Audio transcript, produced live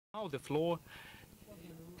Now the floor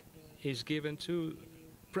is given to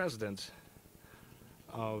President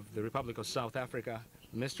of the Republic of South Africa,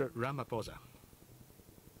 Mr. Ramaphosa.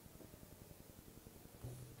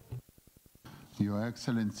 Your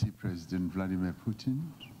Excellency President Vladimir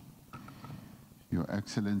Putin, Your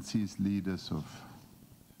Excellencies leaders of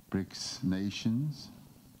BRICS nations,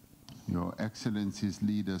 Your Excellencies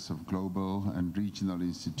leaders of global and regional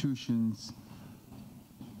institutions,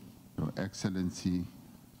 Your Excellency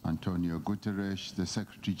Antonio Guterres, the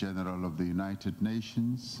Secretary General of the United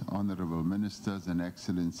Nations, honorable ministers and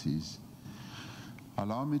excellencies,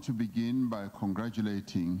 allow me to begin by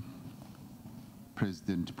congratulating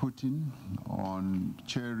President Putin on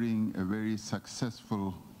chairing a very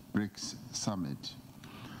successful BRICS summit,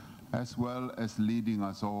 as well as leading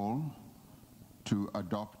us all to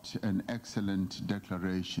adopt an excellent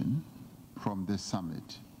declaration from this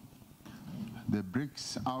summit. The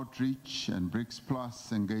BRICS outreach and BRICS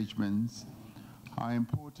Plus engagements are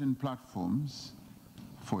important platforms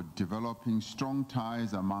for developing strong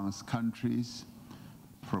ties amongst countries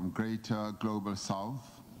from greater global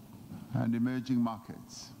south and emerging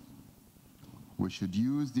markets. We should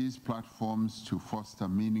use these platforms to foster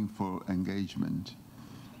meaningful engagement.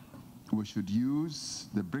 We should use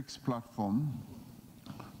the BRICS platform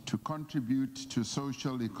to contribute to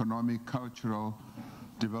social, economic, cultural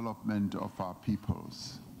development of our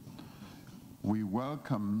peoples. We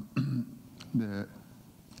welcome the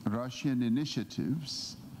Russian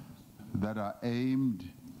initiatives that are aimed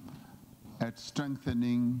at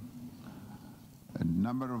strengthening a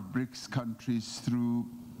number of BRICS countries through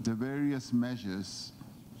the various measures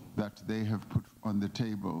that they have put on the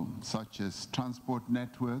table, such as transport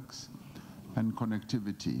networks and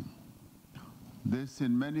connectivity. This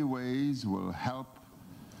in many ways will help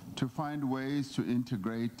to find ways to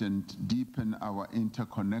integrate and deepen our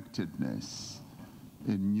interconnectedness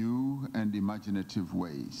in new and imaginative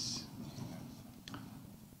ways.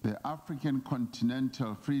 The African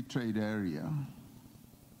Continental Free Trade Area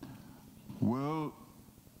will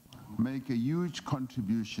make a huge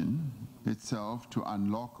contribution itself to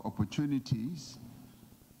unlock opportunities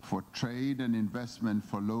for trade and investment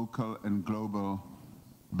for local and global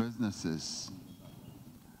businesses.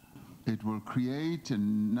 It will create a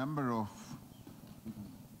number of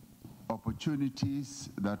opportunities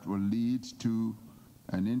that will lead to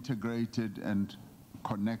an integrated and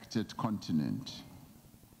connected continent.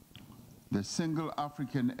 The Single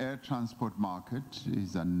African Air Transport Market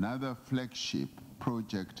is another flagship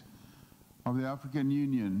project of the African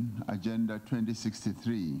Union Agenda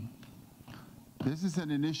 2063. This is an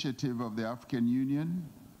initiative of the African Union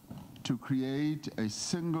to create a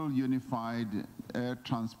single unified air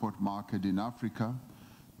transport market in Africa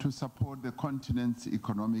to support the continent's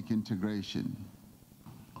economic integration.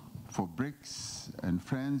 For BRICS and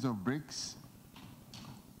friends of BRICS,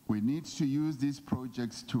 we need to use these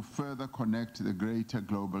projects to further connect the greater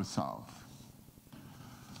global south.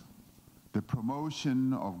 The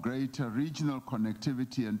promotion of greater regional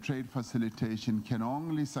connectivity and trade facilitation can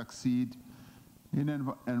only succeed in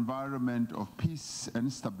an environment of peace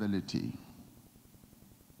and stability.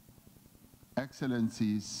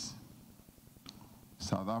 Excellencies,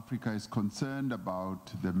 South Africa is concerned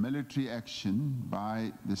about the military action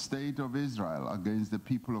by the State of Israel against the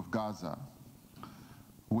people of Gaza,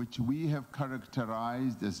 which we have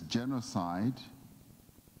characterized as genocide,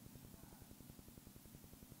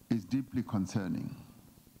 is deeply concerning.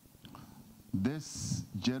 This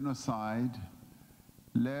genocide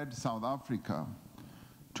led South Africa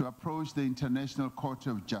to approach the International Court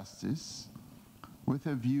of Justice with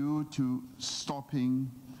a view to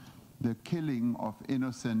stopping the killing of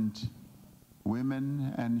innocent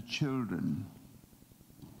women and children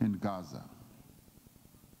in Gaza.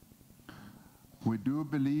 We do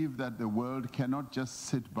believe that the world cannot just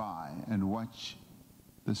sit by and watch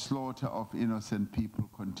the slaughter of innocent people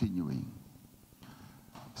continuing.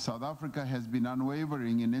 South Africa has been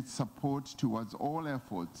unwavering in its support towards all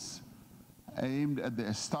efforts aimed at the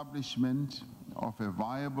establishment of a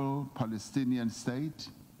viable Palestinian state,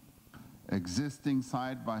 existing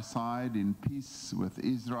side by side in peace with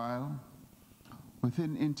Israel,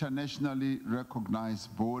 within internationally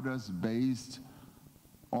recognized borders based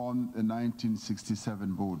on the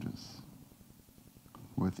 1967 borders,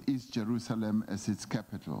 with East Jerusalem as its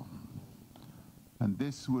capital. And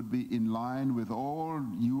this would be in line with all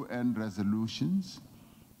UN resolutions,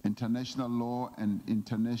 international law, and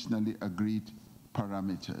internationally agreed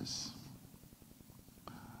parameters.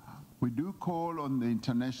 We do call on the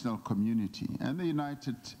international community and the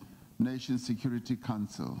United Nations Security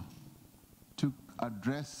Council to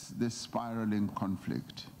address this spiraling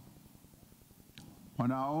conflict.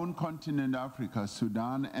 On our own continent, Africa,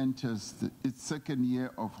 Sudan enters its second year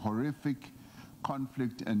of horrific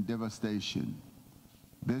conflict and devastation.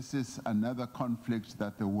 This is another conflict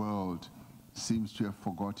that the world seems to have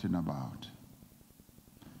forgotten about.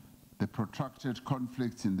 The protracted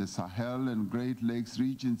conflicts in the Sahel and Great Lakes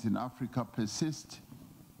regions in Africa persist.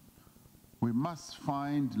 We must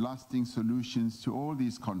find lasting solutions to all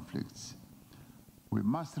these conflicts. We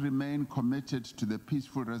must remain committed to the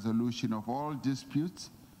peaceful resolution of all disputes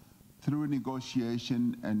through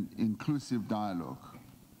negotiation and inclusive dialogue.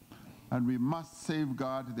 And we must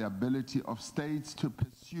safeguard the ability of states to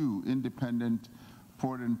pursue independent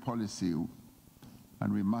foreign policy.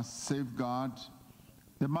 And we must safeguard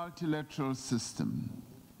the multilateral system,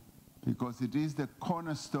 because it is the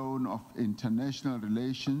cornerstone of international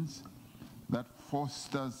relations that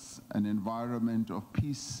fosters an environment of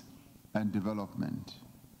peace and development.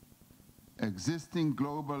 Existing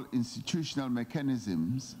global institutional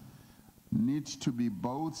mechanisms need to be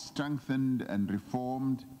both strengthened and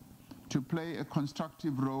reformed to play a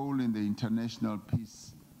constructive role in the international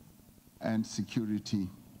peace and security.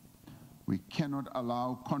 We cannot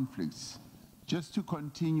allow conflicts just to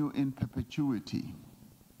continue in perpetuity.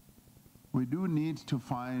 We do need to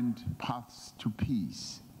find paths to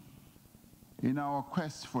peace. In our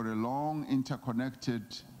quest for a long, interconnected,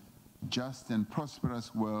 just and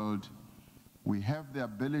prosperous world, we have the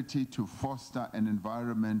ability to foster an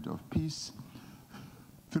environment of peace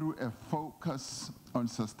through a focus on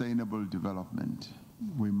sustainable development.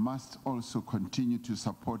 We must also continue to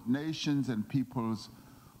support nations and peoples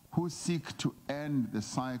who seek to end the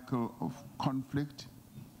cycle of conflict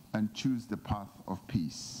and choose the path of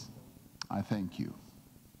peace. I thank you.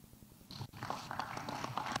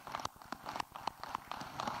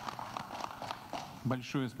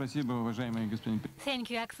 Thank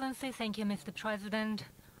you, Excellency. Thank you, Mr. President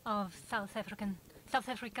of South Africa. South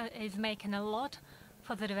Africa is making a lot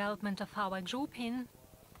for the development of our grouping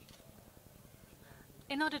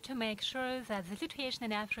in order to make sure that the situation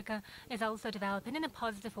in Africa is also developing in a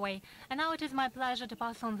positive way. And now it is my pleasure to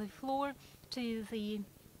pass on the floor to the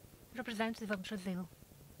representative of Brazil.